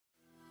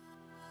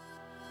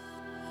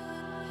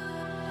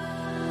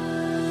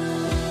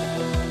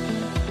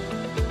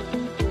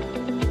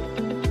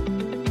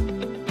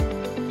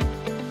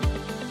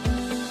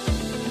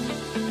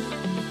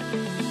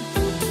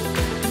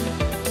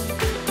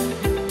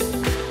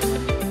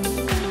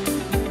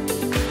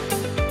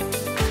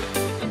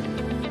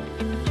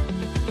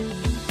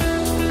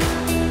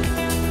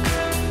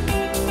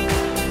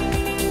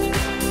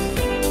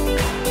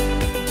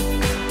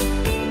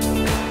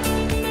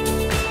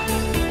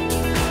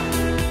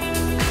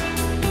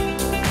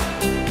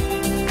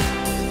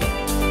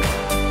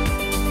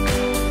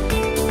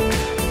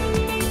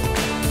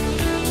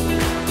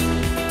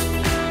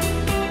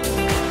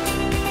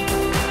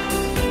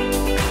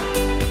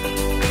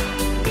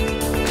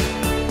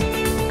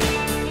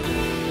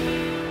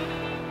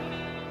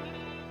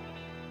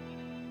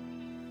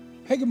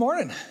Hey, good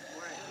morning.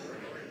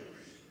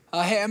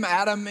 Hey, I'm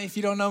Adam. If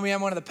you don't know me,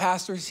 I'm one of the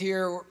pastors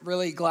here. We're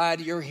really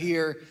glad you're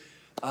here.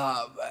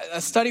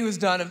 A study was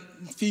done a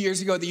few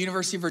years ago at the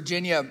University of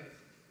Virginia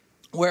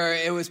where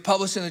it was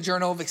published in the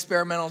Journal of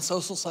Experimental and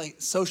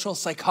Social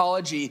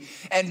Psychology.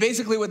 And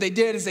basically what they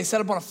did is they set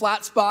up on a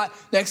flat spot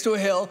next to a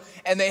hill,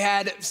 and they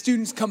had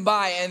students come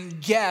by and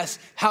guess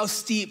how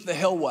steep the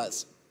hill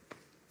was.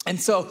 And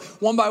so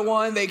one by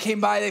one, they came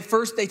by.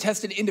 They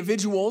tested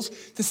individuals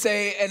to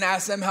say and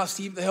ask them how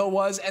steep the hill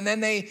was. And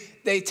then they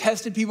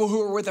tested people who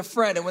were with a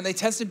friend. And when they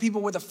tested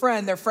people with a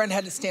friend, their friend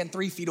had to stand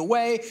 3 feet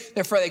away.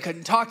 They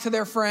couldn't talk to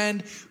their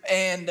friend.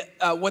 And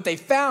what they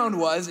found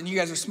was, and you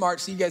guys are smart,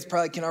 so you guys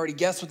probably can already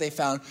guess what they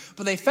found.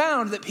 But they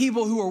found that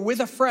people who were with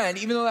a friend,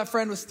 even though that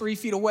friend was 3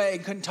 feet away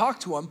and couldn't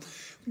talk to them,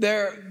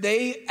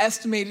 they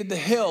estimated the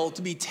hill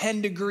to be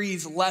 10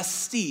 degrees less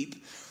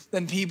steep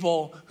than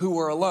people who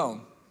were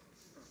alone.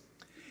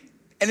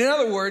 And in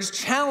other words,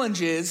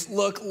 challenges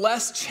look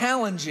less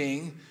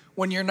challenging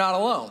when you're not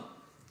alone.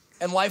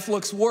 And life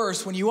looks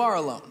worse when you are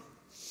alone.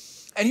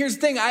 And here's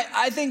the thing,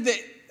 I think that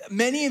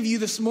many of you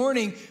this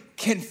morning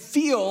can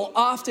feel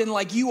often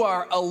like you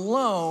are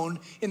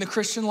alone in the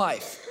Christian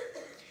life.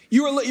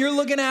 You're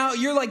looking out,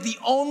 you're like the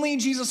only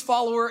Jesus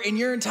follower in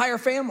your entire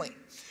family.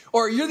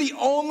 Or you're the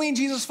only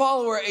Jesus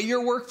follower at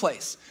your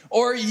workplace.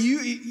 Or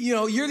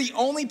you're the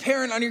only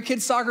parent on your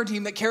kid's soccer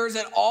team that cares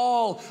at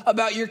all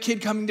about your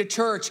kid coming to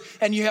church,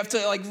 and you have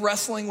to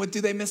wrestling with, do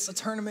they miss the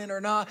tournament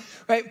or not,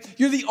 right?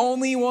 You're the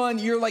only one,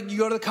 you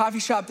go to the coffee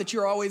shop that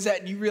you're always at,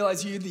 and you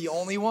realize you're the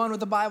only one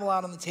with the Bible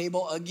out on the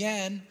table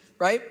again,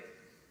 right?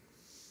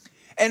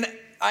 And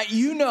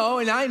we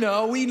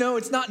know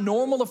it's not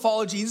normal to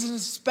follow Jesus,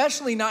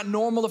 especially not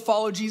normal to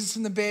follow Jesus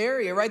in the Bay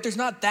Area, right? There's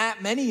not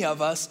that many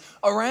of us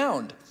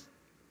around.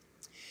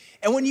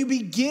 And when you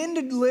begin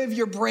to live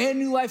your brand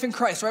new life in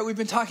Christ, right? We've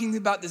been talking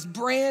about this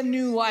brand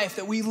new life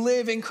that we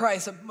live in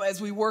Christ as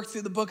we work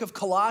through the book of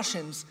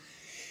Colossians.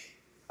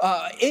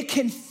 It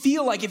can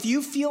feel like, if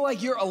you feel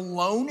like you're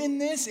alone in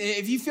this,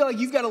 if you feel like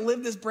you've got to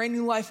live this brand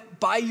new life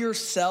by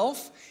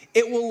yourself,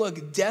 it will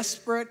look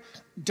desperate,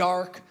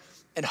 dark,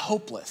 and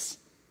hopeless.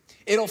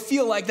 It'll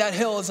feel like that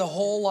hill is a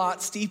whole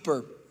lot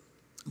steeper.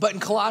 But in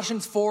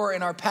Colossians 4,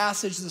 in our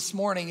passage this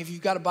morning, if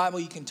you've got a Bible,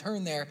 you can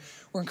turn there.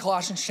 We're in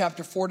Colossians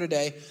chapter 4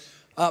 today.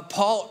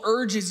 Paul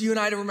urges you and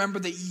I to remember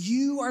that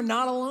you are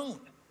not alone.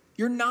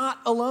 You're not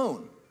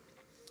alone.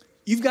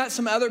 You've got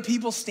some other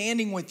people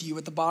standing with you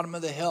at the bottom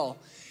of the hill.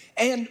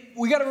 And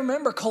we got to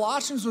remember,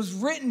 Colossians was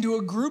written to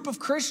a group of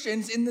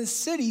Christians in this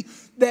city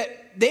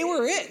that they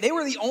were it. They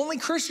were the only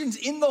Christians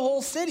in the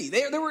whole city.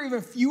 There were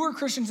even fewer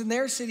Christians in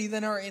their city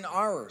than are in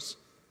ours.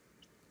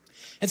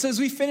 And so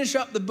as we finish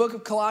up the book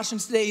of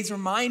Colossians today, he's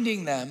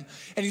reminding them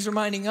and he's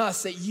reminding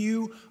us that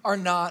you are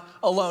not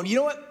alone. You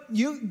know what?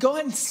 You go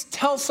ahead and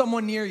tell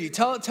someone near you.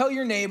 Tell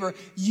your neighbor,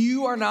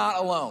 you are not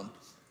alone.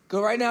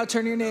 Go right now,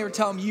 turn to your neighbor,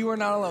 tell them you are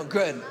not alone.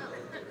 Good.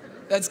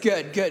 That's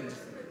good.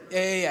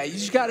 Yeah. You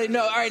just got to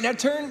know. All right, now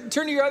turn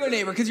to your other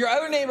neighbor, because your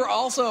other neighbor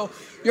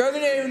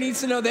needs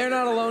to know they're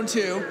not alone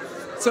too.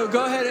 So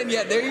go ahead and,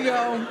 there you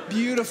go.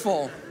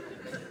 Beautiful.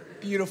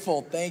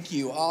 Thank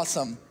you.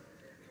 Awesome.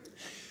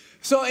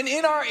 So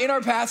in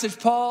our passage,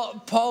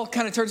 Paul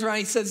kind of turns around.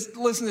 He says,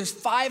 listen, there's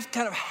 5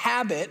 kind of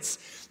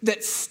habits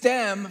that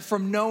stem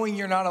from knowing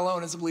you're not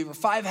alone as a believer.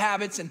 5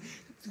 habits, and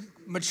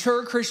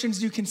mature Christians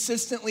do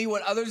consistently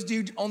what others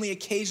do only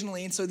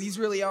occasionally. And so these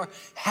really are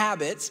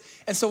habits.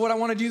 And so what I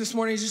want to do this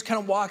morning is just kind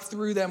of walk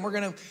through them. We're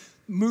going to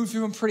move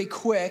through them pretty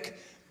quick.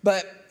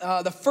 But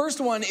the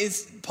first one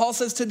is, Paul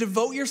says, to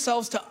devote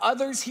yourselves to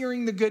others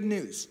hearing the good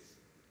news.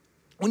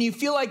 When you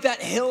feel like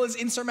that hill is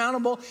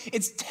insurmountable,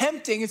 it's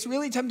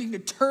really tempting to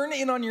turn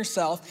in on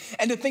yourself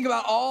and to think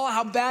about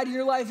how bad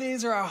your life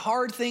is or how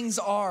hard things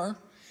are.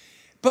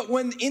 But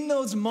when in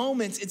those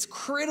moments, it's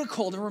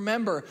critical to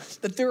remember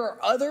that there are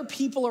other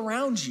people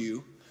around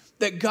you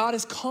that God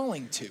is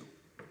calling to.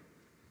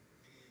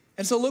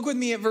 And so look with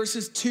me at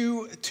verses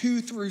 2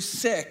 through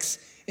 6.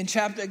 We're in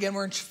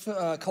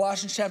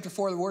Colossians chapter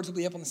 4. The words will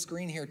be up on the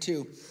screen here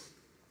too.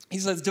 He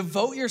says,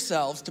 devote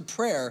yourselves to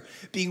prayer,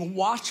 being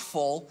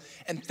watchful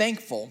and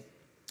thankful,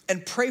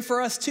 and pray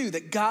for us too,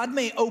 that God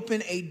may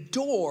open a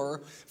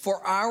door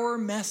for our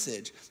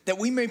message, that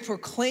we may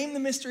proclaim the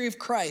mystery of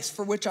Christ,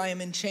 for which I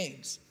am in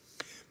chains.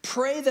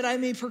 Pray that I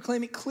may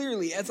proclaim it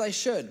clearly as I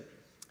should,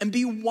 and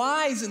be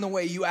wise in the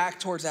way you act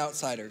towards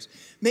outsiders.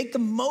 Make the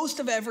most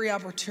of every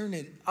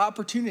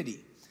opportunity.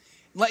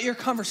 Let your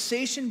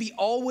conversation be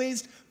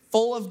always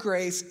full of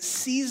grace,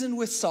 seasoned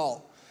with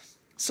salt,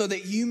 so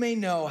that you may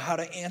know how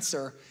to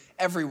answer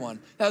everyone.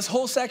 Now, this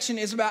whole section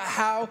is about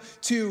how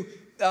to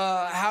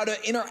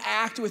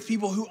interact with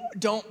people who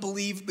don't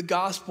believe the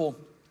gospel.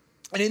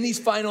 And in these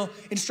final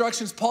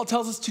instructions, Paul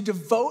tells us to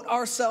devote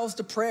ourselves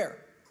to prayer.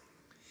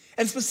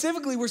 And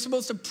specifically, we're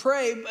supposed to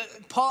pray.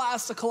 Paul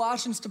asked the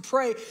Colossians to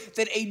pray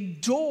that a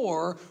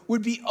door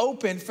would be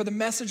opened for the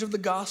message of the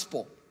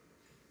gospel.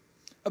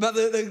 about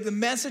the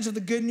message of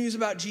the good news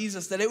about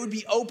Jesus, that it would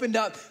be opened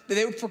up, that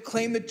they would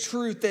proclaim the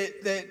truth,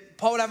 that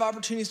Paul would have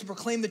opportunities to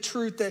proclaim the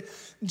truth, that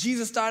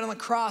Jesus died on the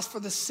cross for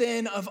the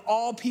sin of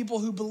all people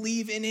who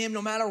believe in him,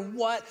 no matter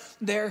what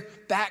their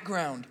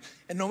background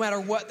and no matter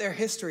what their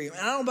history. And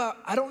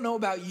I don't know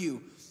about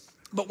you,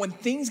 but when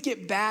things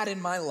get bad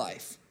in my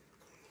life,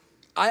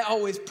 I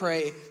always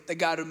pray that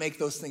God would make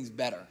those things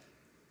better.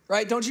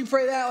 Right? Don't you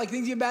pray that? Like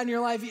things get bad in your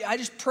life. I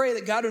just pray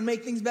that God would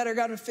make things better.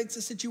 God would fix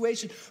the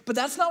situation. But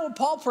that's not what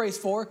Paul prays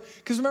for.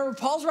 Because remember,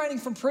 Paul's writing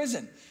from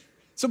prison.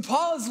 So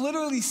Paul is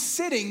literally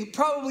sitting,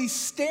 probably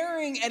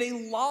staring at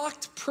a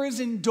locked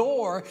prison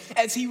door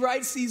as he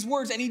writes these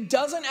words. And he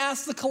doesn't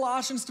ask the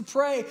Colossians to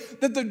pray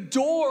that the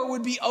door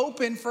would be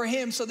open for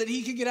him so that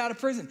he could get out of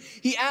prison.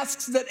 He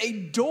asks that a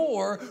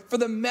door for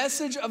the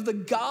message of the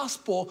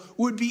gospel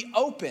would be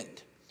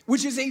opened,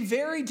 which is a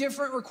very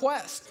different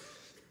request.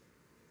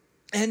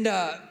 And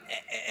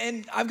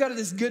I've got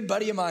this good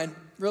buddy of mine,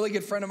 really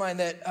good friend of mine,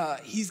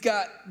 that he's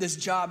got this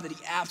job that he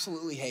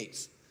absolutely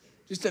hates.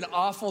 Just an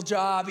awful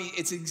job.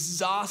 It's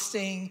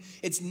exhausting.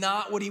 It's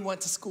not what he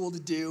went to school to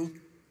do.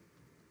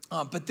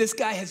 But this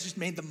guy has just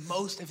made the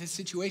most of his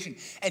situation.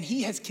 And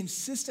he has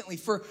consistently,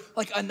 for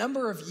like a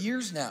number of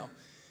years now,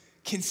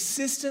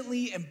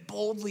 consistently and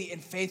boldly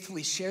and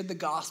faithfully shared the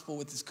gospel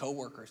with his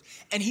coworkers.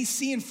 And he's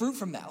seeing fruit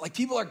from that. Like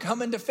people are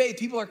coming to faith.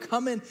 People are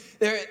coming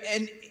there.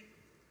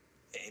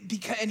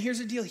 And here's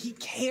the deal, he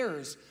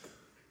cares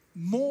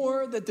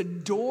more that the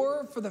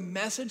door for the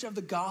message of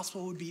the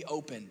gospel would be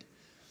opened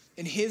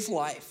in his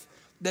life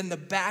than the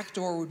back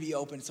door would be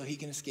opened so he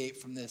can escape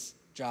from this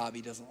job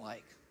he doesn't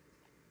like.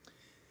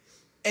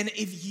 And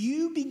if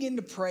you begin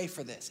to pray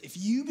for this, if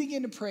you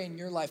begin to pray in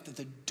your life that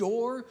the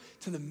door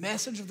to the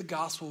message of the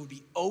gospel would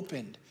be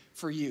opened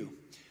for you,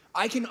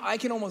 I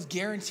can almost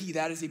guarantee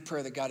that is a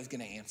prayer that God is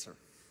going to answer.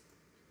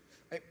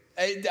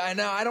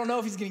 I don't know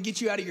if he's going to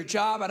get you out of your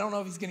job. I don't know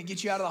if he's going to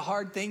get you out of the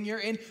hard thing you're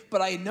in,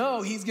 but I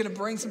know he's going to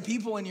bring some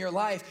people in your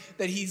life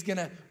that he's going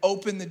to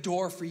open the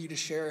door for you to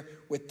share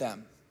with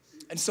them.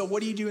 And so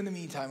what do you do in the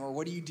meantime, or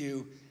what do you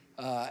do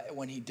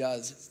when he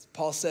does?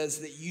 Paul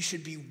says that you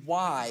should be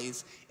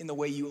wise in the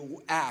way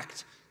you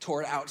act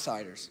toward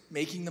outsiders,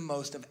 making the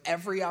most of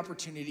every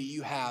opportunity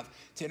you have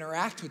to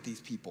interact with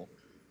these people.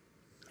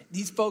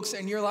 These folks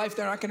in your life,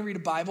 they're not going to read a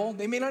Bible.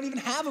 They may not even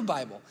have a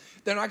Bible.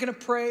 They're not going to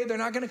pray. They're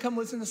not going to come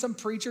listen to some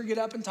preacher get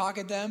up and talk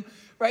at them,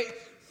 right?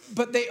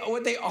 But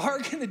what they are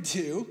going to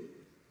do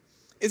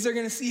is they're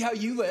going to see how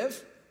you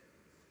live.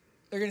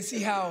 They're going to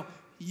see how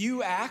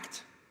you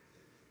act.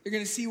 They're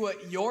going to see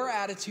what your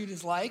attitude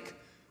is like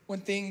when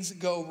things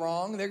go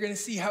wrong. They're going to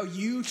see how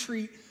you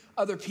treat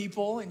other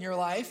people in your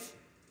life.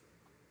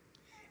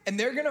 And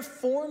they're going to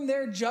form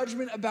their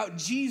judgment about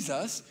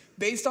Jesus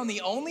based on the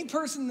only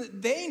person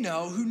that they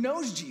know who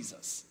knows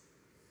Jesus,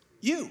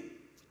 you.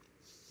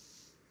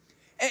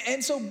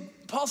 And so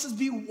Paul says,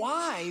 be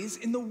wise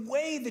in the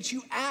way that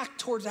you act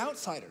towards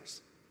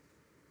outsiders.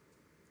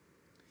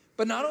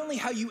 But not only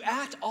how you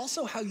act,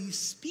 also how you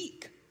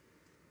speak.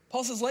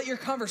 Paul says, let your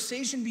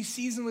conversation be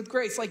seasoned with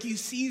grace. Like you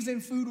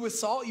season food with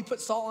salt. You put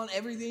salt on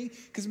everything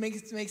because it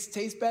makes it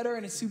taste better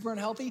and it's super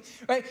unhealthy,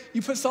 right?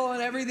 You put salt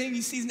on everything.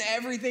 You season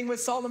everything with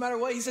salt no matter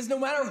what. He says, no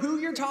matter who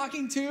you're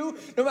talking to,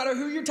 no matter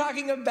who you're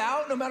talking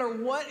about, no matter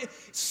what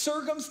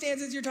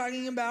circumstances you're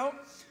talking about,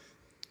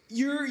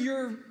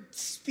 your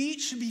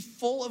speech should be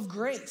full of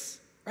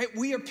grace, right?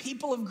 We are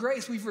people of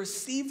grace. We've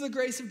received the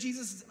grace of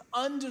Jesus. It's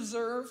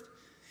undeserved.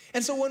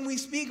 And so when we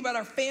speak about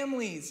our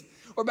families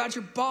or about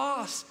your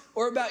boss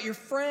or about your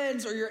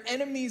friends or your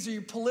enemies or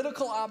your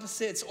political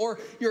opposites or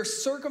your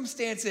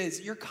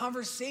circumstances, your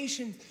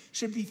conversation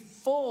should be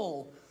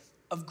full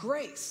of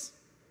grace.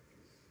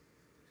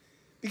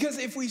 Because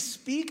if we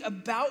speak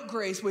about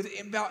grace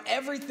about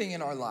everything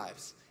in our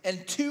lives and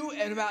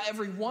about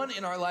everyone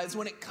in our lives,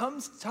 when it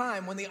comes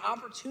time, when the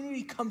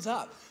opportunity comes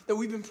up that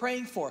we've been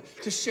praying for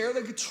to share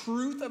the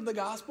truth of the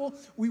gospel,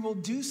 we will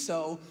do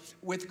so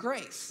with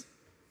grace.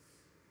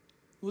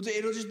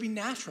 It'll just be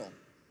natural.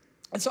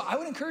 And so I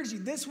would encourage you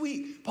this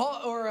week,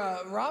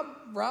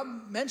 Rob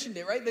mentioned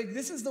it, right?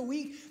 This is the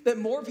week that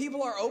more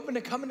people are open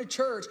to coming to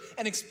church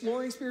and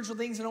exploring spiritual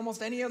things than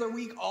almost any other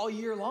week all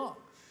year long.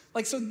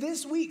 So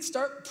this week,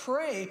 start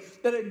pray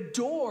that a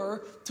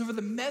door for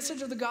the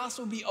message of the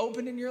gospel be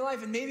opened in your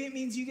life. And maybe it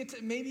means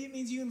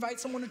you invite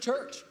someone to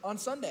church on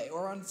Sunday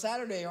or on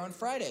Saturday or on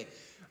Friday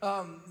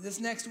this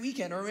next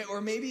weekend, or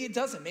maybe it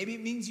doesn't. Maybe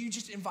it means you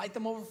just invite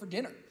them over for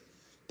dinner.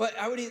 But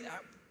I would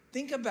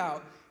think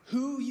about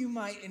who you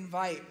might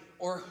invite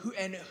or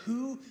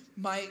who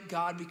might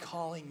God be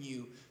calling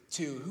you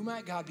to? Who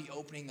might God be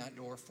opening that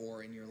door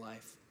for in your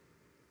life?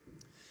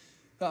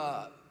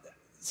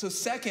 So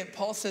second,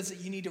 Paul says that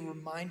you need to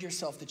remind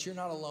yourself that you're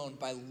not alone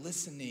by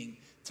listening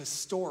to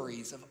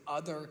stories of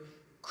other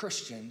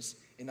Christians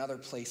in other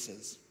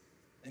places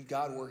and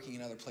God working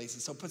in other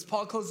places. So as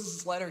Paul closes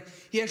his letter,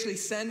 he actually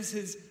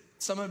sends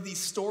some of these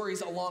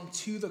stories along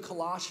to the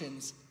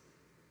Colossians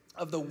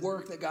of the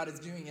work that God is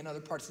doing in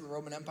other parts of the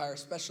Roman Empire,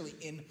 especially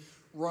in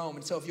Rome.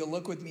 And so if you'll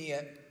look with me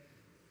at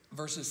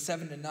verses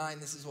 7 to 9,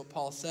 this is what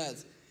Paul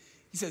says.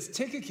 He says,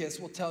 Tychicus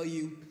will tell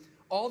you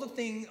all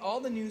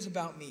the news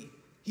about me.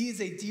 He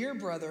is a dear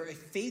brother, a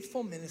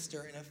faithful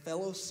minister, and a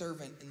fellow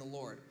servant in the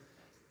Lord.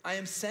 I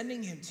am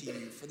sending him to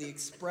you for the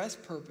express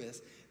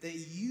purpose that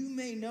you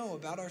may know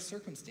about our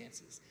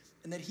circumstances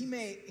and that he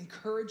may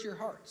encourage your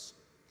hearts.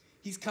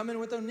 He's coming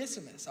with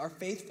Onesimus, our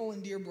faithful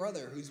and dear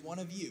brother, who's one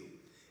of you,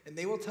 and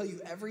they will tell you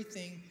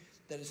everything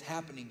that is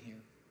happening here.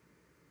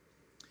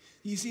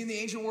 You see, in the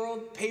ancient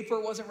world,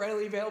 paper wasn't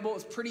readily available. It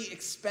was pretty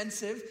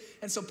expensive.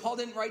 And so Paul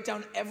didn't write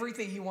down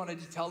everything he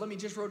wanted to tell them. He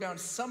just wrote down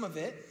some of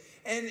it.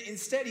 And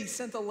instead, he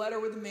sent a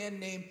letter with a man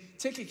named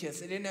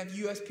Tychicus. They didn't have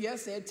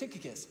USPS. They had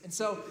Tychicus. And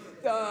so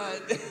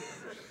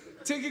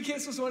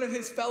Tychicus was one of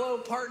his fellow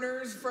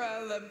partners,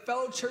 the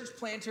fellow church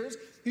planters,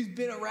 who's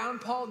been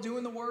around Paul,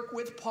 doing the work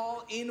with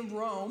Paul in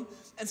Rome.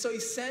 And so he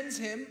sends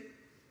him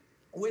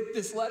with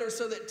this letter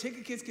so that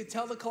Tychicus could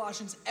tell the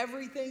Colossians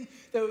everything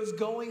that was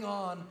going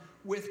on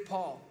with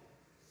Paul.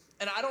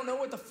 And I don't know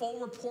what the full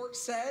report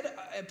said.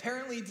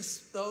 Apparently,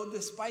 though,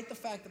 despite the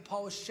fact that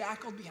Paul was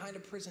shackled behind a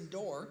prison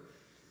door,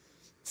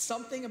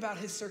 something about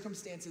his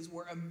circumstances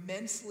were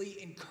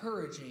immensely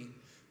encouraging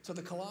to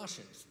the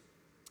Colossians.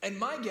 And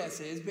my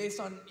guess is,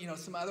 based on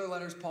some other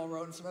letters Paul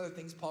wrote and some other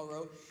things Paul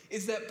wrote,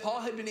 is that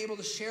Paul had been able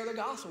to share the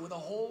gospel with a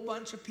whole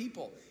bunch of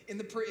people in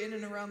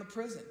and around the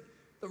prison.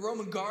 The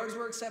Roman guards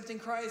were accepting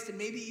Christ, and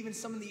maybe even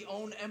some of the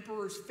own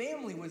emperor's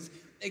family was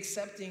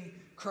accepting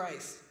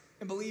Christ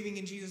and believing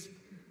in Jesus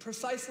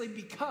precisely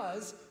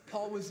because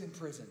Paul was in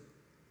prison.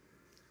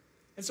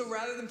 And so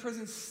rather than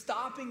prison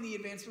stopping the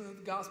advancement of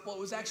the gospel, it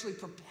was actually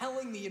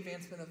propelling the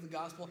advancement of the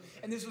gospel,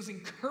 and this was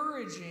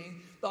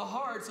encouraging the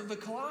hearts of the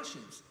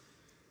Colossians.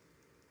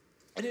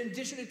 And in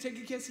addition to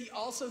Tychicus, he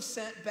also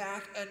sent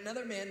back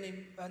another man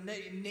named a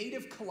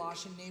native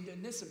Colossian named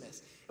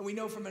Onesimus. And we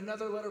know from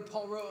another letter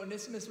Paul wrote,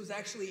 Onesimus was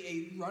actually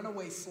a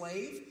runaway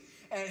slave.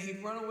 And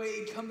he'd run away,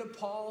 he'd come to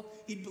Paul,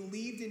 he'd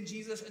believed in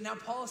Jesus, and now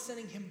Paul is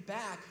sending him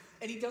back.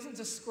 And he doesn't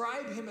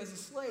describe him as a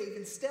slave.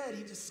 Instead,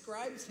 he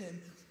describes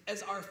him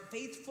as our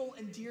faithful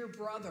and dear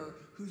brother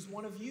who's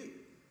one of you.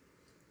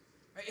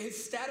 Right?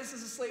 His status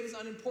as a slave is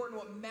unimportant.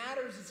 What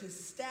matters is his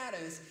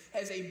status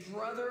as a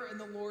brother in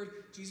the Lord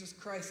Jesus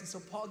Christ. And so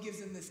Paul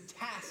gives him this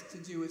task to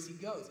do as he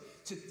goes,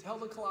 to tell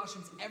the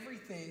Colossians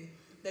everything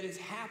that is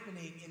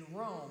happening in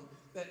Rome,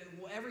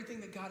 everything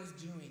that God is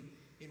doing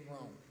in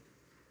Rome.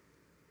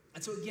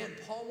 And so again,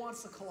 Paul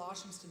wants the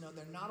Colossians to know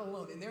they're not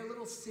alone. In their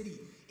little city,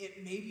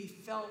 it maybe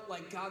felt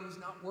like God was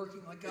not working,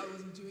 like God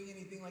wasn't doing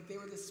anything, like they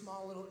were this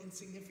small little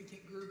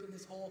insignificant group in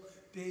this whole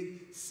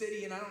big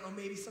city. And I don't know,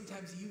 maybe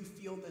sometimes you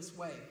feel this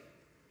way.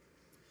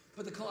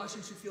 But the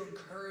Colossians should feel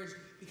encouraged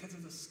because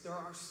there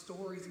are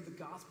stories of the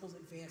gospel's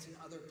advance in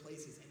other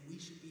places, and we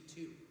should be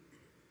too.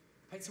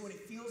 Right? So when it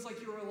feels like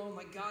you're alone,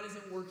 like God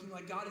isn't working,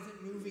 like God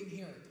isn't moving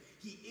here,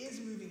 He is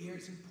moving here.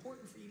 It's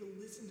important for you to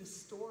listen to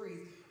stories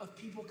of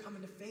people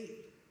coming to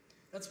faith.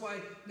 That's why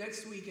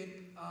next week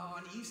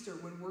on Easter,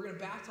 when we're going to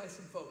baptize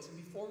some folks, and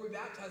before we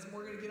baptize them,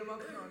 we're going to get them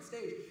up here on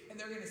stage, and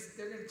they're going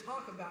to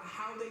talk about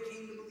how they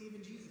came to believe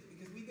in Jesus,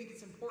 because we think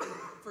it's important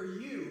for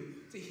you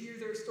to hear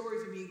their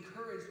stories and be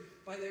encouraged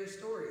by their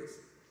stories.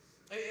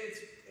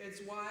 It's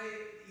why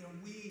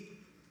we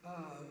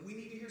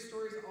need to hear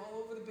stories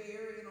all over the Bay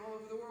Area and all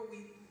over the world.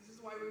 This is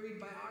why we read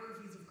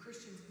biographies of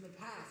Christians in the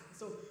past. And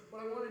so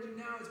what I want to do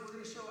now is I'm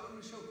going to show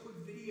a quick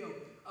video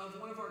of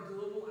one of our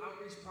global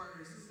outreach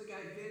partners. This is the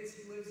guy Vince.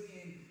 He lives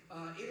in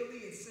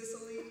Italy and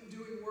Sicily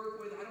doing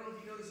work with, I don't know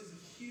if you know, this is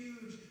a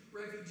huge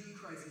refugee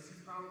crisis.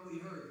 You've probably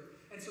heard.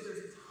 And so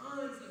there's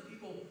tons of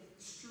people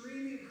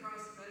streaming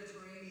across the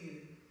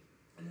Mediterranean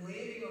and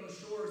landing on the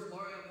shores, a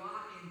lot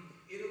in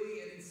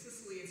Italy and in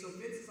Sicily. And so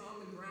Vince is on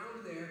the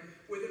ground there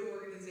with an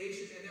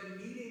organization, and they're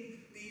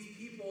meeting these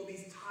people,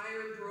 these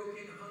tired,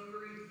 broken,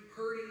 hungry,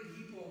 hurting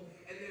people,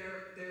 and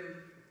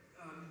they're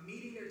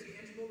meeting their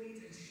tangible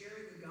needs and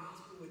sharing the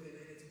gospel with it.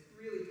 And it's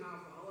really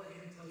powerful. I'll let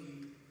him tell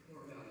you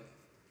more about it.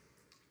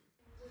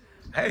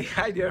 Hey,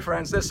 hi dear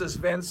friends. This is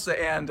Vince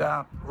and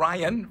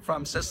Ryan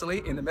from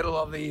Sicily in the middle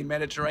of the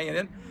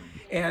Mediterranean.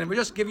 And we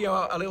just give you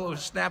a little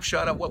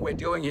snapshot of what we're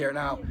doing here.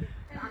 Now,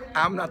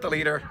 I'm not the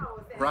leader.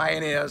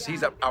 Ryan is.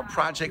 He's our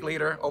project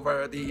leader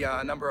over the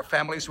number of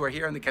families who are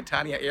here in the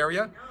Catania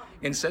area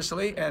in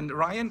Sicily. And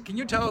Ryan, can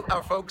you tell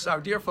our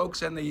dear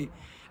folks in the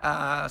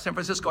San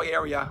Francisco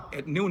area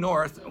at New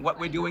North what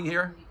we're doing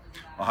here?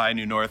 Well, hi,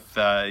 New North.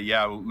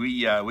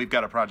 We've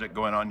got a project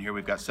going on here.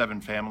 We've got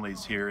 7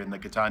 families here in the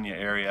Catania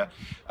area.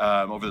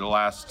 Over the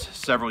last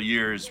several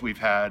years, we've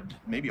had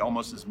maybe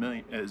almost as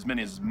many as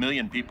a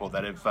million people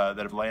that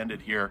have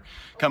landed here,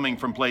 coming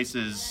from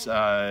places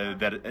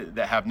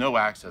that have no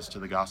access to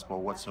the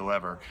gospel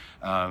whatsoever.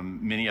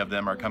 Many of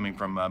them are coming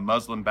from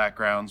Muslim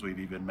backgrounds. We've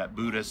even met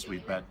Buddhists.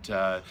 We've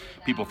met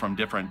people from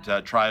different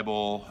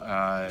tribal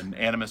and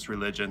animist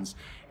religions.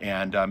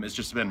 And it's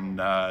just been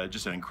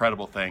just an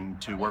incredible thing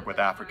to work with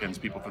Africans,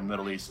 people from the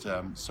Middle East,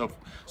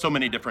 so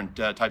many different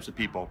types of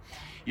people.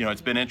 You know,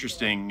 it's been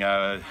interesting.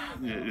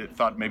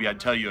 Thought maybe I'd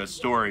tell you a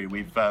story.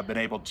 We've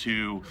been able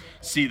to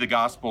see the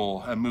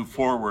gospel move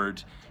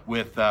forward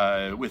with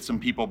some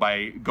people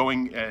by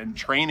going and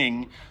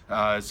training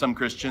some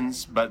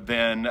Christians, but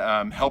then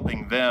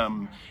helping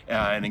them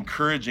and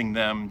encouraging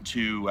them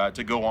to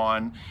go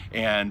on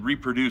and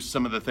reproduce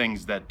some of the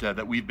things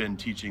that we've been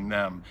teaching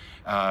them.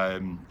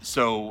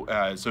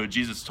 So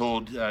Jesus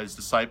told his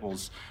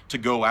disciples to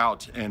go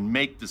out and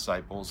make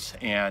disciples,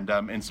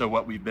 and so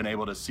what we've been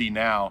able to see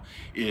now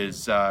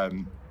is.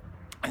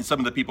 And some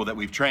of the people that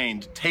we've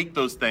trained take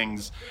those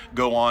things,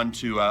 go on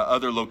to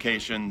other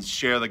locations,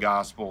 share the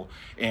gospel.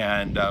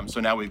 And so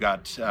now we've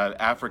got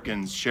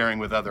Africans sharing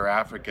with other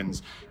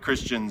Africans,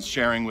 Christians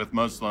sharing with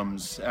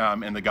Muslims,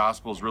 and the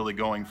gospel is really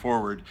going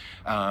forward,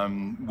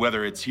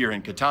 whether it's here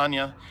in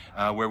Catania,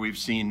 where we've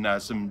seen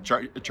some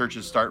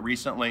churches start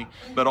recently,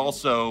 but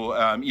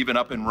also even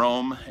up in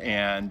Rome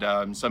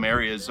and some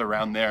areas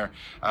around there.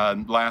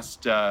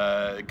 Last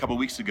couple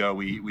weeks ago,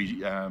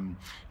 we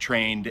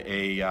trained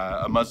a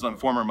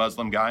former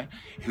Muslim guy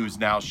who's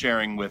now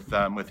sharing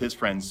with his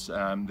friends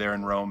there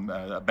in Rome,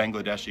 a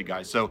Bangladeshi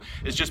guy. So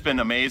it's just been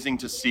amazing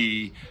to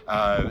see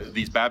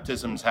these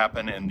baptisms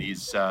happen and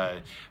these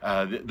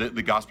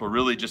the gospel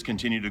really just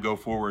continue to go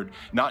forward,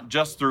 not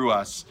just through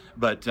us,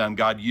 but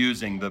God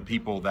using the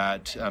people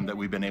that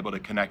we've been able to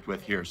connect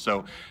with here.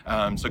 So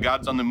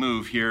God's on the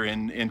move here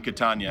in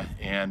Catania,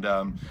 and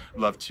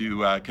love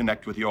to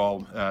connect with you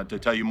all to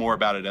tell you more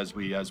about it as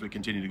we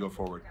continue to go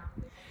forward.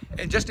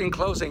 And just in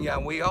closing,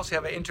 we also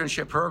have an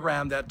internship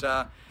program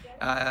that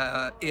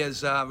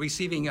is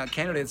receiving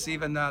candidates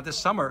even this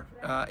summer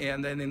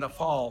and then in the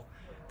fall.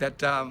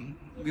 That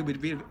we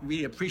would be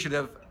really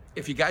appreciative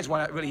if you guys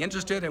want to really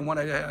interested and want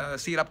to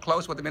see it up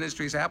close what the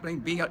ministry is happening.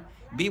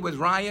 Be with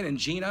Ryan and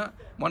Gina,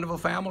 wonderful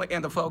family,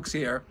 and the folks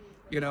here.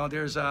 You know,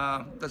 there's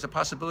a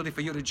possibility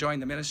for you to join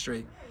the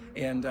ministry,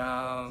 and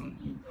a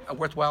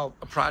worthwhile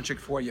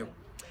project for you.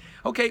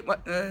 Okay,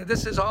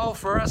 this is all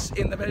for us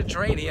in the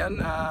Mediterranean.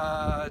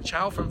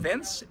 Ciao from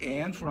Vince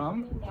and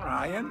from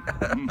Ryan.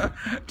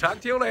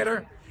 Talk to you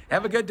later.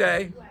 Have a good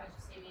day.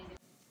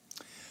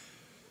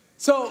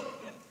 So,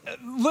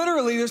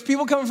 literally, there's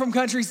people coming from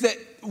countries that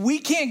we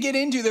can't get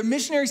into, their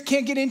missionaries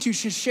can't get into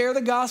to share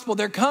the gospel.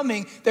 They're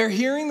coming, they're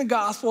hearing the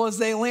gospel as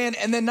they land,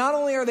 and then not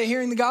only are they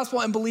hearing the gospel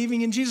and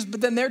believing in Jesus,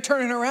 but then they're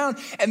turning around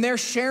and they're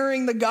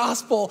sharing the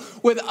gospel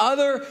with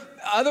other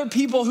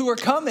people who are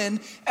coming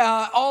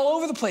all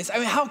over the place. I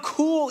mean, how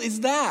cool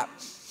is that?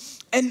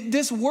 And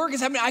this work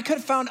is happening. I could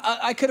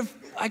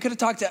have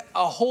talked to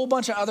a whole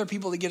bunch of other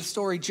people to get a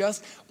story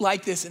just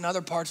like this in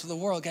other parts of the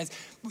world. Guys,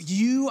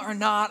 you are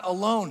not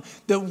alone.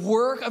 The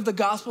work of the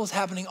gospel is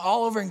happening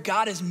all over, and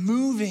God is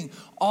moving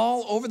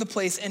all over the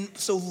place. And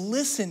so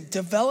listen,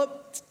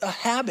 develop a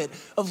habit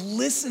of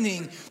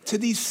listening to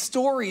these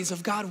stories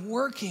of God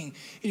working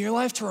in your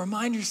life to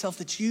remind yourself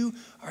that you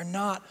are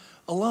not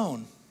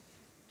alone.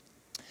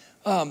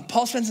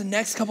 Paul spends the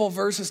next couple of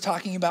verses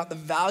talking about the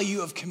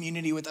value of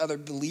community with other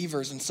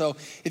believers. And so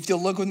if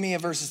you'll look with me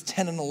at verses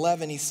 10 and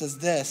 11, he says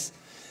this.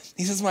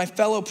 He says, my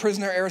fellow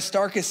prisoner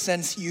Aristarchus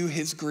sends you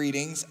his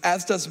greetings,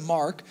 as does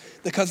Mark,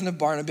 the cousin of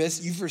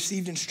Barnabas. You've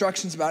received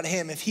instructions about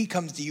him. If he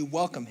comes to you,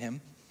 welcome him.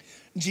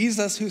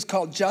 Jesus, who's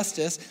called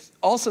Justus,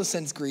 also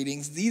sends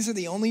greetings. These are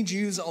the only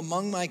Jews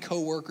among my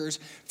co-workers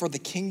for the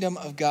kingdom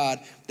of God.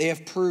 They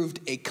have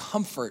proved a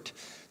comfort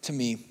to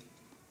me.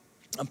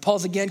 And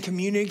Paul's again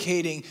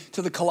communicating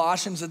to the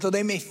Colossians that though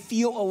they may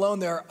feel alone,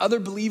 there are other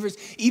believers,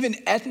 even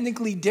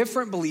ethnically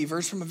different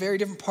believers from a very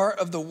different part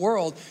of the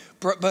world,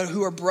 but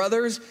who are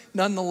brothers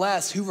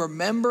nonetheless, who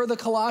remember the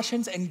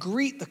Colossians and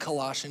greet the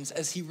Colossians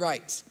as he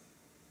writes.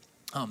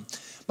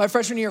 My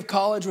freshman year of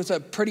college was a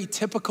pretty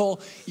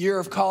typical year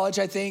of college,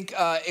 I think.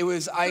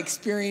 I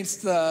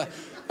experienced the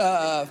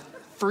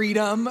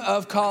freedom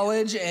of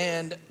college,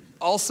 and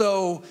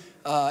also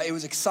it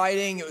was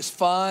exciting, it was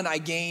fun. I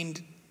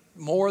gained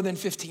more than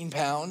 15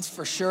 pounds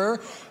for sure.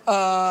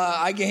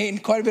 I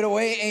gained quite a bit of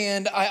weight,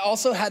 and I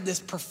also had this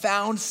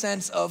profound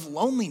sense of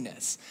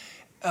loneliness.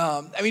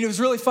 It was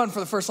really fun for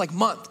the first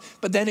month,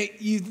 but then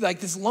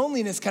this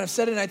loneliness kind of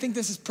set in. I think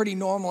this is pretty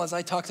normal as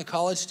I talk to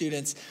college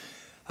students.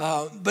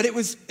 But it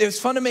was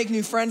fun to make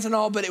new friends and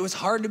all, but it was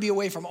hard to be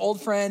away from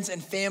old friends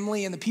and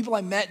family, and the people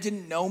I met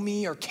didn't know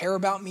me or care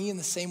about me in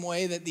the same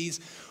way that these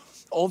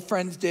old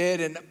friends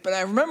did. But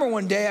I remember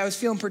one day I was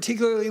feeling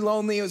particularly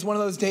lonely. It was one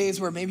of those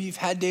days where maybe you've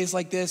had days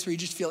like this where you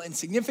just feel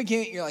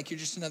insignificant. You're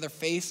just another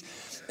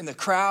face in the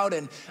crowd.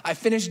 And I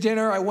finished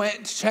dinner. I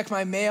went to check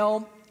my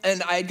mail,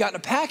 and I had gotten a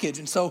package.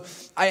 And so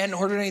I hadn't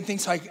ordered anything.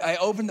 So I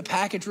opened the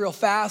package real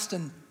fast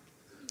and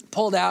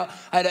pulled out.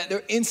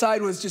 The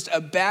inside was just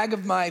a bag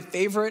of my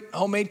favorite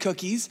homemade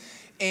cookies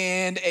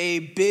and a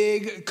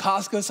big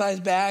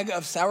Costco-sized bag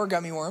of sour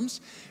gummy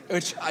worms,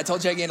 which I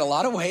told you I gained a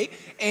lot of weight.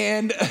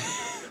 And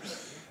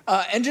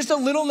just a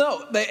little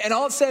note. And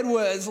all it said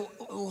was,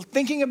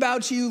 thinking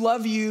about you,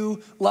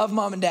 love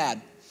mom and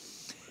dad.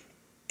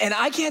 And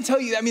I can't tell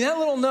you, I mean, that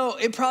little note,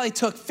 it probably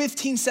took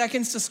 15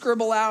 seconds to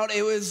scribble out.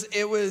 It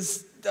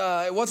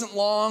wasn't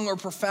long or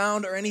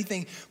profound or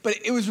anything, but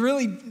it was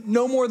really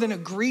no more than a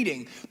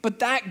greeting. But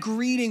that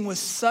greeting was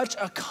such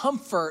a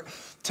comfort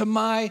to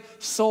my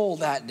soul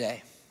that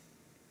day.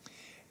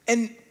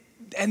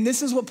 And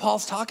this is what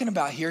Paul's talking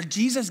about here.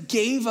 Jesus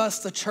gave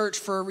us the church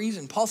for a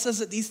reason. Paul says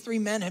that these three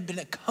men have been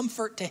a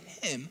comfort to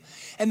him,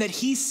 and that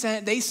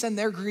they send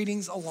their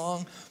greetings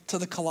along to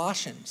the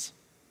Colossians.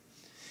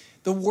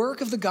 The work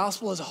of the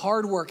gospel is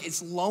hard work.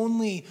 It's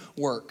lonely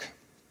work.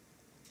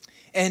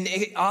 And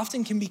it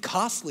often can be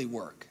costly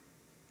work.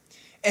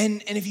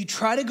 And if you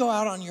try to go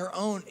out on your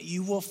own,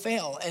 you will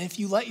fail. And if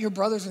you let your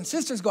brothers and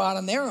sisters go out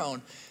on their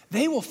own,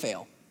 they will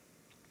fail.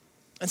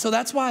 And so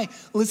that's why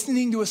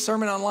listening to a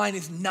sermon online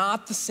is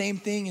not the same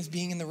thing as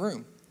being in the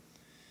room.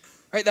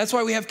 Right? That's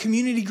why we have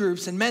community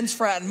groups and men's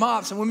frat and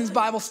MOPS and women's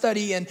Bible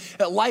study and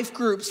life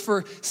groups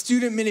for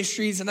student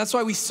ministries. And that's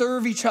why we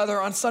serve each other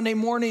on Sunday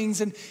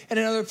mornings and in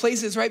other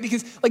places, right?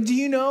 Because do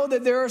you know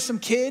that there are some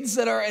kids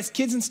that are, as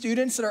kids and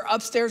students that are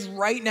upstairs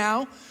right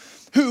now,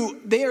 who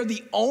they are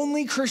the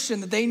only Christian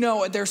that they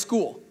know at their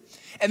school.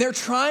 And they're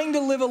trying to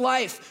live a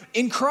life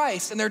in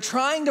Christ, and they're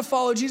trying to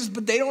follow Jesus,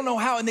 but they don't know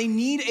how, and they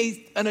need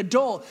an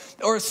adult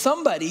or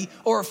somebody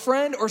or a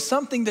friend or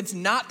something that's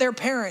not their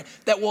parent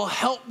that will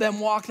help them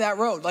walk that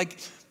road.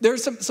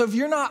 So if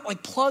you're not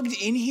plugged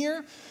in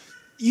here,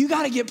 you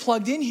got to get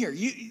plugged in here.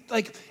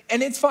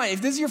 And it's fine.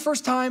 If this is your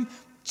first time,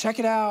 check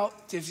it out.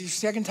 If it's your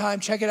second time,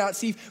 check it out,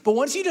 see. But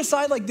once you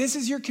decide this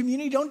is your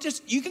community,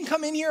 you can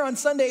come in here on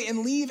Sunday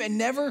and leave and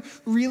never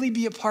really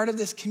be a part of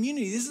this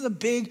community. This is a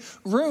big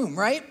room,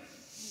 right?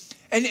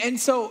 And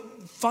so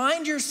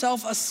find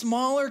yourself a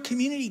smaller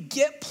community.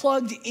 Get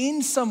plugged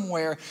in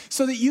somewhere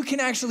so that you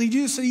can so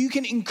you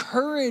can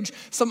encourage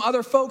some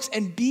other folks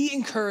and be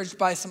encouraged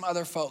by some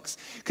other folks.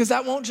 Because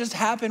that won't just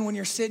happen when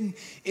you're sitting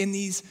in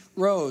these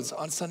rows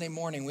on Sunday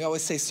morning. We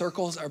always say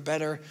circles are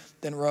better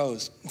than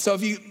rows. So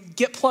if you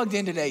get plugged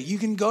in today, you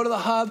can go to the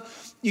hub.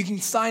 You can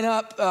sign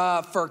up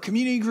for a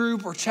community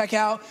group or check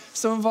out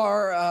some of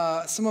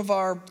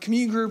our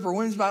community group or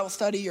women's Bible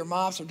study or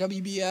MOPS or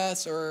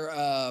WBS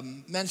or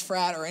men's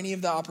frat or any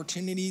of the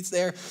opportunities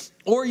there.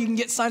 Or you can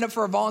get signed up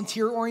for a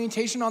volunteer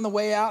orientation on the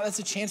way out. That's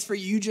a chance for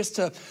you just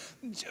to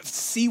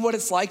see what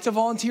it's like to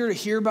volunteer, to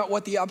hear about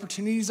what the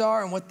opportunities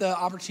are and what the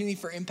opportunity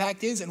for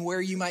impact is and where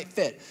you might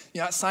fit.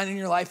 You're not signing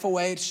your life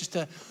away. It's just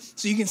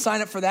so you can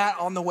sign up for that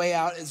on the way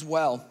out as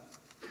well.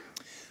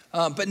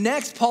 But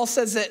next, Paul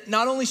says that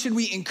not only should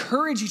we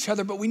encourage each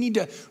other, but we need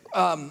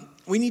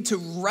to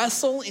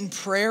wrestle in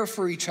prayer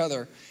for each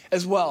other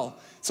as well.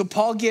 So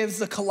Paul gives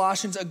the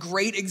Colossians a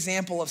great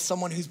example of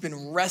someone who's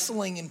been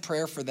wrestling in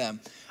prayer for them,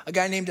 a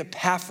guy named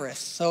Epaphras.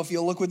 So if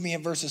you'll look with me at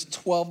verses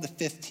 12 to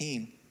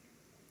 15.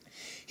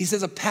 He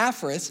says,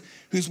 Epaphras,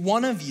 who's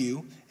one of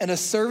you and a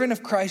servant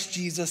of Christ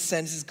Jesus,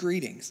 sends his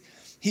greetings.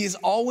 He is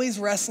always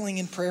wrestling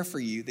in prayer for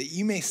you, that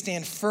you may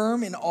stand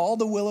firm in all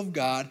the will of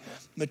God,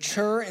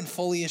 mature and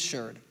fully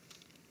assured.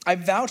 I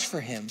vouch for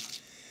him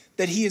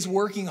that he is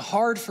working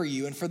hard for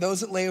you and for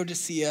those at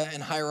Laodicea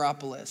and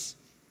Hierapolis.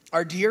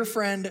 Our dear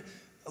friend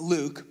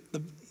Luke,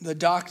 the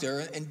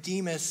doctor, and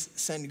Demas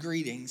send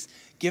greetings.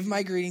 Give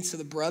my greetings to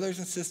the brothers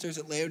and sisters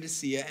at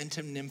Laodicea and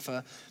to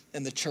Nympha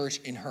and the church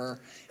in her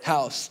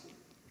house.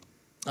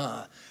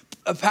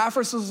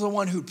 Epaphras was the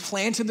one who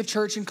planted the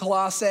church in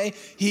Colossae.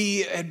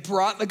 He had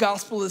brought the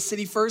gospel to the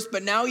city first,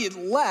 but now he had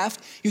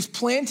left. He was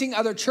planting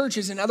other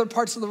churches in other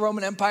parts of the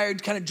Roman Empire.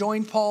 He'd kind of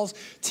joined Paul's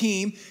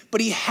team,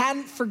 but he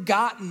hadn't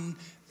forgotten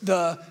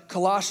the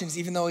Colossians,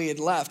 even though he had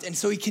left. And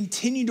so he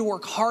continued to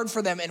work hard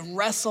for them and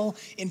wrestle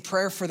in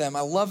prayer for them.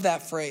 I love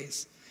that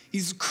phrase.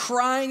 He's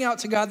crying out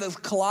to God that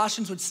the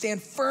Colossians would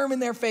stand firm in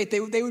their faith. They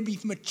would be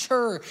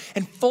mature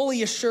and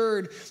fully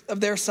assured of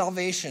their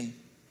salvation.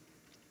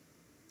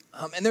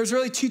 And there's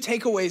really two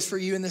takeaways for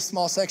you in this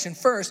small section.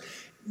 First,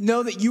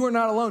 know that you are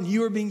not alone.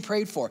 You are being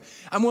prayed for.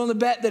 I'm willing to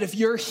bet that if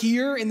you're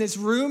here in this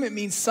room, it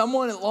means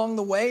someone along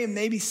the way and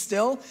maybe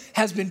still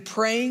has been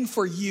praying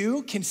for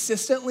you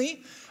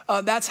consistently.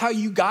 That's how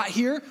you got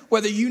here,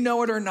 whether you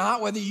know it or not,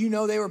 whether you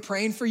know they were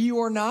praying for you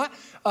or not.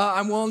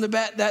 I'm willing to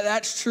bet that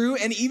that's true.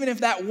 And even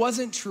if that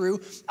wasn't true,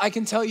 I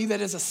can tell you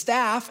that as a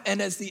staff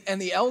and as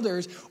the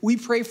elders, we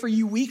pray for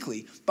you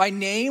weekly by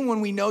name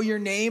when we know your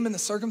name and the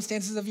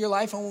circumstances of your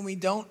life. And when we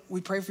don't,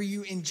 we pray for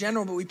you in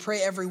general, but we pray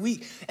every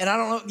week. And I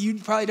don't know, you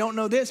probably don't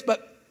know this,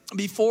 but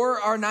before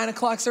our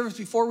 9:00 service,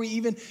 before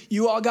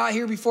you all got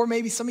here, before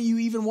maybe some of you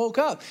even woke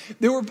up,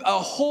 there were a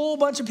whole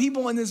bunch of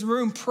people in this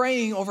room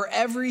praying over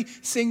every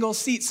single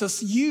seat. So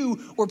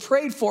you were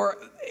prayed for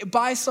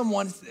by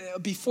someone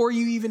before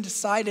you even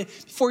decided,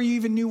 before you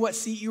even knew what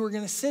seat you were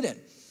going to sit in. All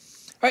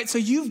right, so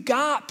you've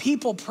got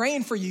people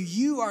praying for you.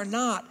 You are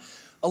not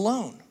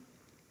alone.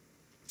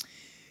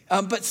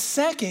 But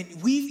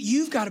second,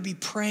 you've got to be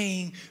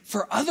praying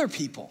for other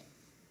people.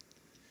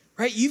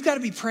 Right? You've got to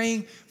be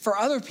praying for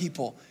other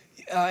people.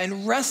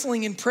 and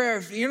wrestling in prayer.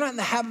 If you're not in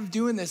the habit of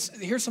doing this,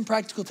 here's some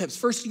practical tips.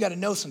 First, you got to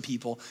know some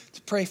people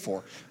to pray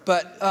for.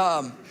 But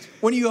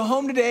when you go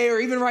home today, or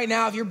even right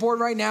now, if you're bored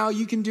right now,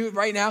 you can do it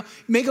right now.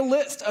 Make a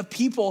list of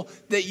people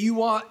that you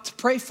want to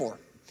pray for,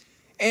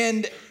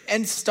 and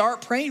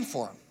start praying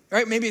for them.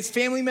 Right? Maybe it's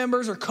family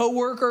members or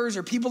coworkers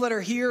or people that are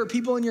here or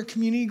people in your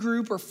community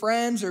group or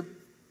friends,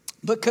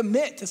 but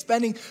commit to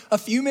spending a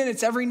few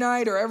minutes every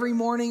night or every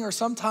morning or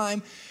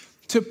sometime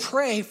to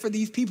pray for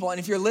these people. And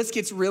if your list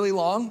gets really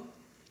long,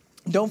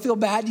 don't feel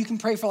bad. You can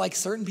pray for like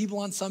certain people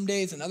on some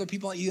days and other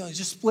people,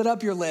 just split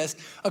up your list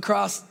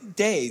across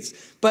days.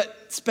 But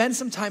spend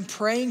some time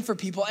praying for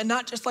people, and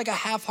not just like a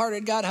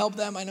half-hearted, God help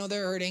them, I know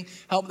they're hurting,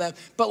 help them,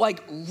 but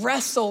like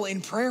wrestle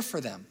in prayer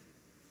for them.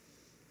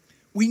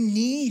 We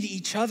need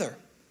each other.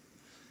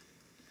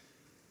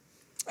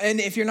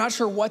 And if you're not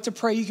sure what to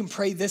pray, you can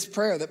pray this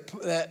prayer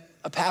that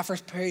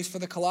Epaphras prays for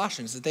the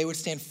Colossians, that they would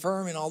stand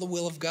firm in all the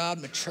will of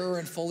God, mature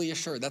and fully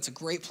assured. That's a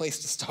great place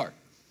to start.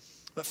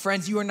 But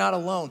friends, you are not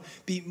alone.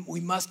 We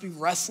must be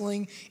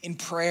wrestling in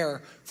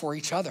prayer for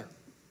each other.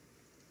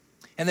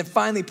 And then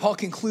finally, Paul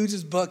concludes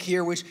his book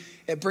here, which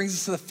it brings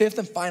us to the fifth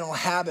and final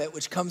habit,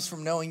 which comes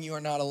from knowing you are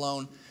not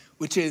alone,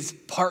 which is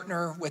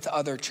partner with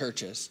other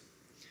churches.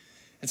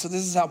 And so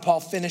this is how Paul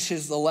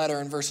finishes the letter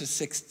in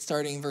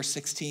starting in verse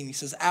 16. He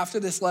says,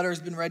 after this letter has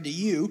been read to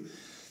you,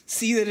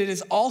 see that it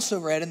is also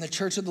read in the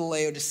church of the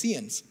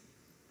Laodiceans.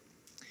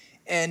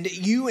 And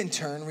you, in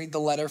turn, read the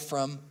letter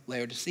from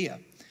Laodicea.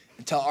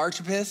 And tell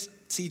Archippus,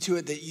 see to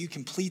it that you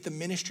complete the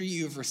ministry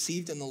you have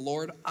received in the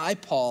Lord. I,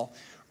 Paul,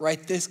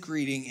 write this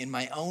greeting in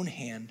my own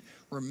hand.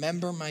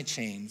 Remember my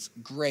chains.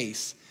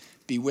 Grace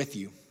be with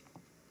you.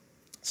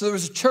 So there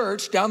was a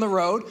church down the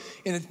road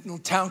in a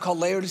town called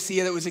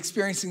Laodicea that was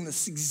experiencing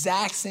this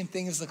exact same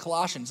thing as the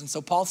Colossians. And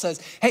so Paul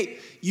says, hey,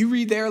 you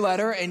read their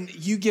letter and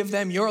you give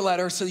them your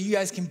letter so you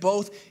guys can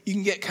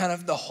get kind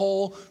of the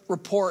whole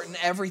report and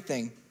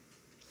everything.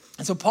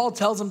 And so Paul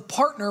tells them,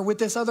 partner with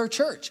this other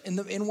church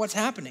in what's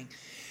happening.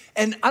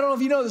 And I don't know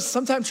if you know this,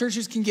 sometimes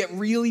churches can get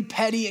really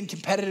petty and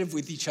competitive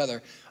with each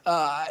other.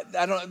 I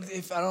don't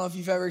know if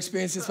you've ever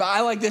experienced this, but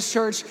I like this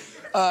church.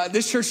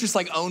 This church just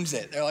like owns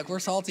it. They're like, we're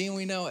salty and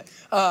we know it.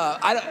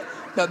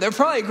 They're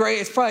probably great.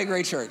 It's probably a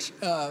great church.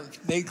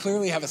 They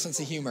clearly have a sense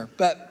of humor.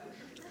 But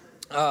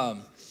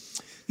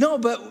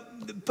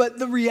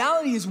the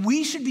reality is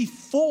we should be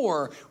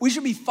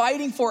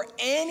fighting for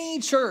any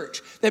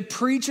church that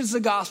preaches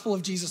the gospel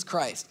of Jesus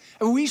Christ.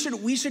 And we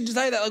should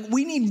decide that like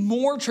we need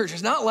more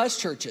churches, not less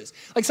churches.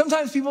 Like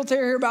sometimes people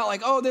hear about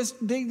like, oh,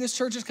 this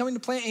church is coming to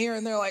plant here,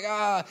 and they're like,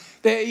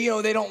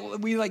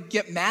 we like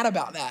get mad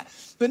about that.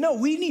 But no,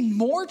 we need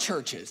more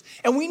churches,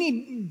 and we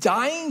need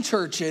dying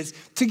churches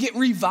to get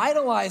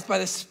revitalized by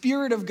the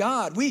Spirit of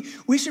God. We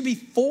should be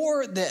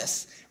for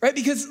this. Right?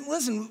 Because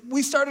listen,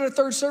 we started a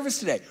third service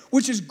today,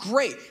 which is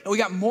great. And we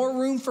got more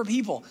room for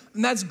people.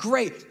 And that's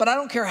great. But I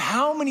don't care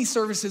how many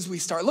services we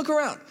start. Look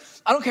around.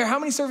 I don't care how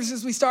many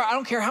services we start. I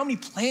don't care how many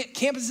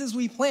campuses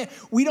we plant.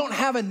 We don't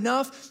have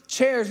enough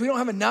chairs. We don't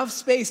have enough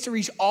space to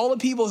reach all the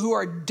people who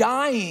are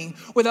dying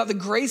without the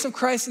grace of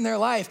Christ in their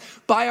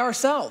life by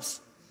ourselves.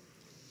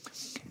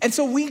 And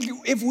so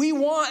if we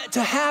want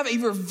to have a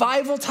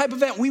revival type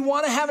event, we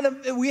want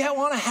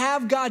to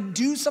have God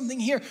do something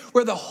here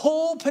where the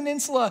whole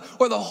peninsula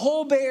or the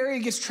whole Bay Area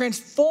gets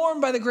transformed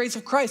by the grace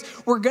of Christ.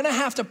 We're going to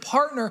have to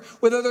partner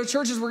with other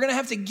churches. We're going to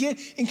have to get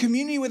in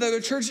community with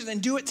other churches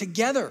and do it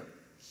together.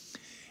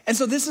 And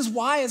so this is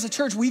why, as a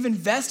church, we've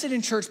invested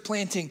in church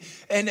planting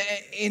and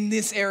in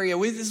this area.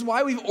 This is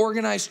why we've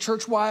organized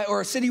church-wide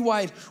or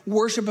citywide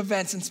worship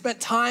events and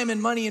spent time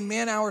and money and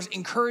man hours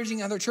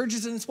encouraging other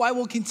churches. And it's why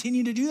we'll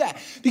continue to do that.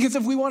 Because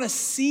if we want to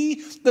see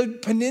the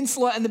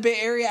peninsula and the Bay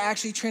Area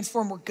actually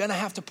transform, we're going to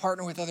have to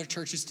partner with other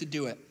churches to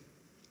do it,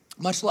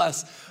 much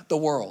less the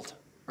world,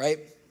 right?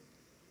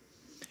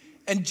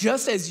 And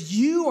just as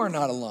you are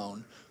not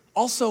alone,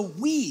 also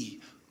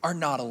we are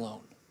not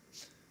alone.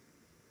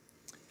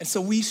 And so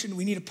we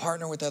need to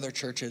partner with other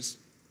churches.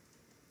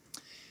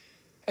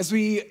 As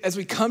we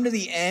come to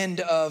the end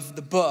of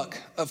the book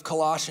of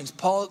Colossians,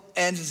 Paul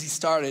ends as he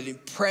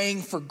started,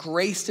 praying for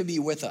grace to be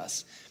with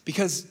us.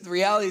 Because the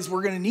reality is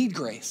we're going to need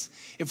grace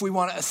if we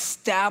want to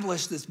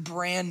establish this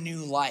brand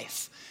new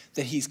life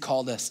that he's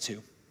called us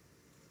to.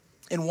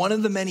 And one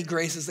of the many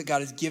graces that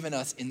God has given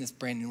us in this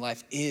brand new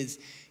life is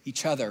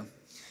each other.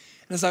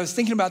 And as I was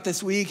thinking about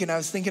this week, and I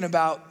was thinking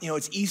about,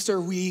 it's Easter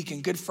week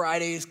and Good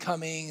Friday is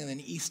coming and then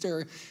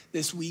Easter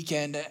this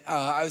weekend,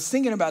 I was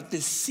thinking about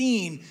this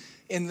scene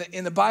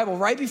in the Bible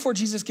right before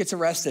Jesus gets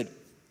arrested.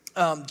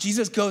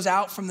 Jesus goes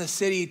out from the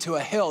city to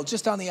a hill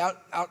just on the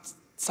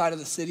outside of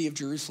the city of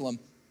Jerusalem.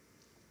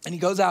 And he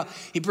goes out,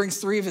 he brings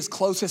 3 of his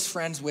closest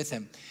friends with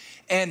him.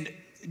 And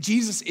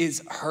Jesus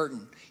is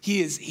hurting.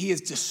 He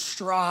is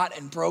distraught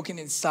and broken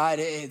inside.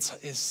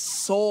 His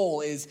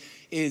soul is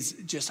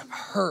just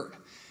hurt.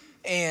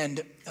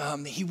 And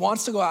he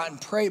wants to go out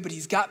and pray, but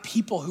he's got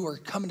people who are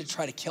coming to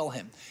try to kill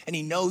him. And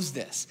he knows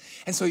this.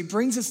 And so he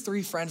brings his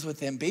 3 friends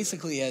with him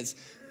basically as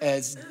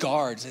as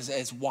guards,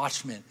 as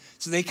watchmen.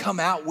 So they come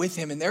out with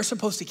him, and they're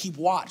supposed to keep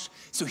watch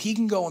so he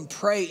can go and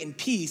pray in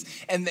peace,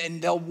 and then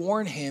they'll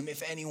warn him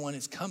if anyone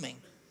is coming.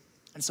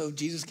 And so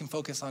Jesus can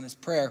focus on his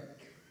prayer.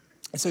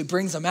 And so he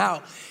brings them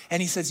out,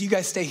 and he says, you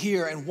guys stay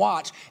here and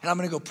watch, and I'm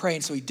going to go pray.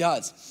 And so he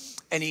does.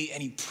 And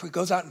he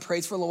goes out and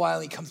prays for a little while,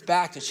 and he comes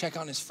back to check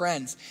on his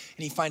friends,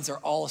 and he finds they're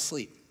all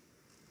asleep.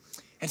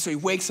 And so he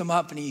wakes them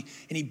up, and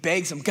he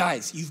begs them,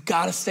 guys, you've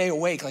got to stay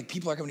awake. Like,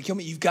 people are coming to kill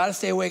me. You've got to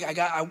stay awake.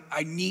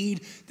 I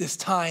need this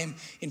time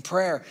in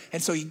prayer.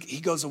 And so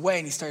he goes away,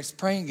 and he starts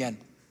praying again.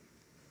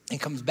 And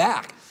comes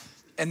back,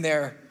 and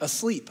they're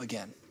asleep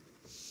again.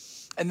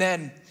 And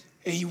then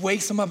he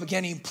wakes them up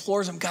again. He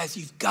implores them, guys,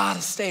 you've got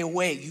to stay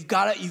awake. You've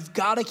got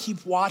to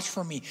keep watch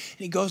for me. And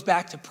he goes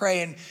back to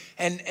pray.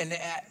 And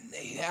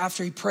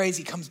after he prays,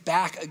 he comes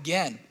back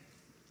again.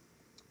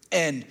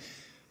 And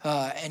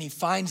he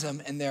finds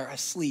them, and they're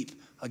asleep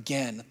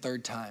again, a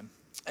third time.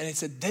 And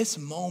it's at this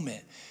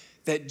moment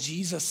that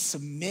Jesus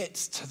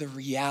submits to the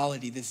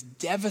reality, this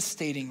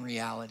devastating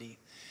reality,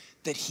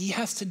 that he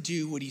has to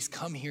do what he's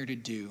come here to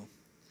do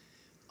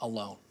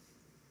alone.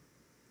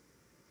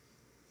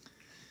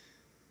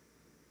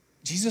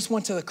 Jesus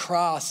went to the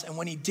cross, and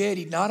when he did,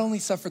 he not only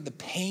suffered the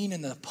pain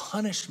and the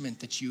punishment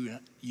that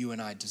you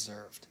and I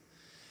deserved,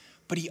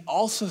 but he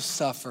also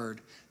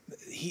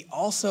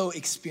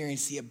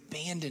experienced the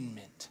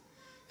abandonment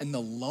and the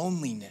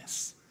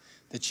loneliness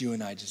that you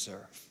and I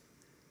deserve.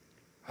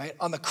 Right?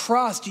 On the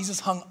cross,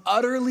 Jesus hung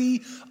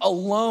utterly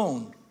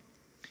alone,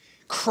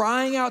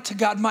 crying out to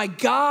God, my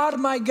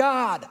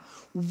God,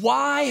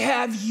 why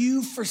have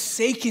you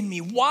forsaken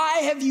me? Why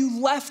have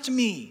you left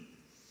me?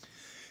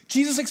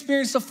 Jesus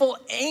experienced the full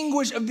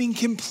anguish of being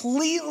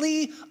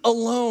completely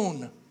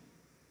alone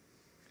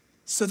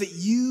so that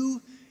you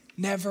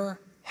never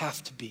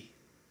have to be.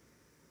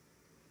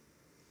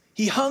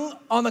 He hung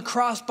on the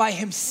cross by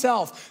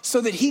himself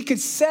so that he could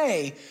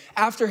say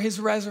after his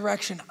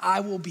resurrection, I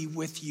will be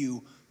with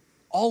you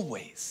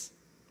always.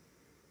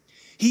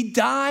 He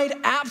died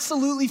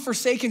absolutely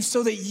forsaken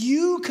so that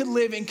you could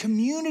live in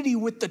community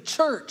with the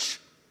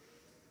church.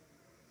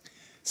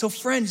 So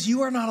friends,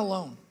 you are not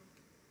alone.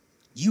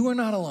 You are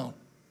not alone.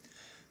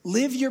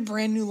 Live your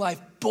brand new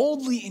life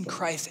boldly in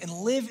Christ and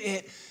live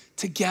it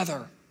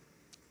together.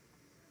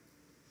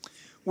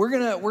 We're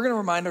gonna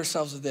remind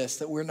ourselves of this,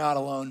 that we're not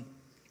alone,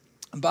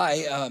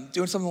 by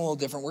doing something a little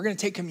different. We're gonna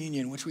take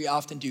communion, which we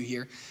often do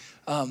here.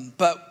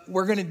 But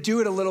we're gonna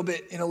do it in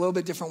a little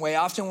bit different way.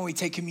 Often when we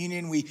take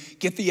communion, we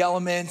get the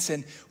elements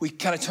and we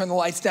kind of turn the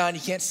lights down.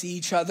 You can't see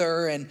each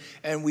other,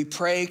 and we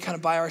pray kind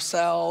of by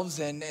ourselves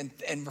and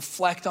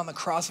reflect on the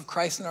cross of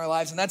Christ in our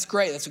lives. And that's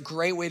great. That's a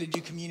great way to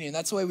do communion.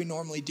 That's the way we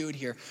normally do it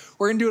here.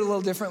 We're gonna do it a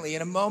little differently.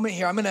 In a moment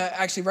here,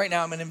 right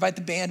now, I'm gonna invite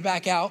the band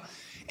back out,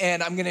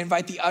 and I'm gonna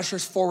invite the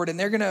ushers forward, and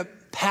they're gonna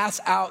pass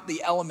out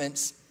the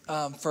elements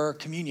for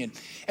communion.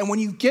 And when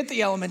you get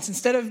the elements,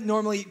 instead of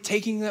normally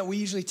taking that, we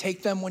usually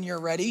take them when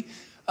you're ready.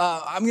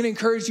 I'm gonna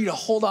encourage you to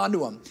hold on to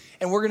them.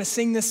 And we're gonna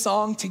sing this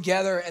song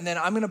together, and then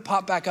I'm gonna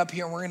pop back up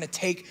here, and we're gonna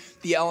take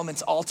the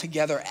elements all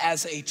together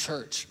as a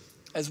church,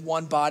 as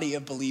one body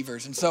of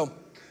believers. And so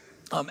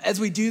as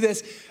we do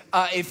this,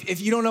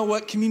 if you don't know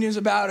what communion is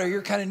about, or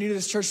you're kind of new to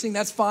this church thing,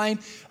 that's fine.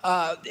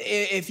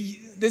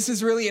 This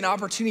is really an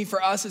opportunity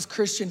for us as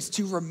Christians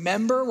to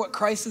remember what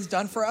Christ has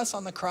done for us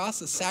on the cross,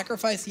 the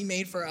sacrifice he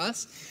made for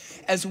us,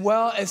 as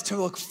well as to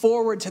look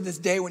forward to this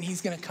day when he's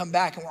gonna come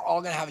back, and we're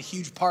all gonna have a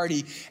huge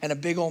party and a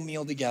big old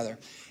meal together.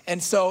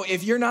 And so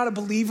if you're not a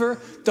believer,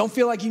 don't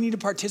feel like you need to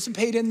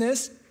participate in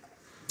this.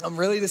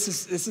 Really, this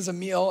is a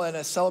meal and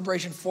a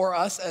celebration for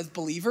us as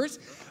believers.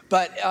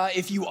 But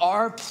if you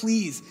are,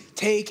 please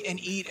take and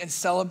eat and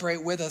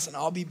celebrate with us, and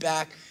I'll be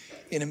back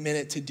in a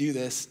minute to do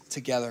this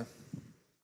together.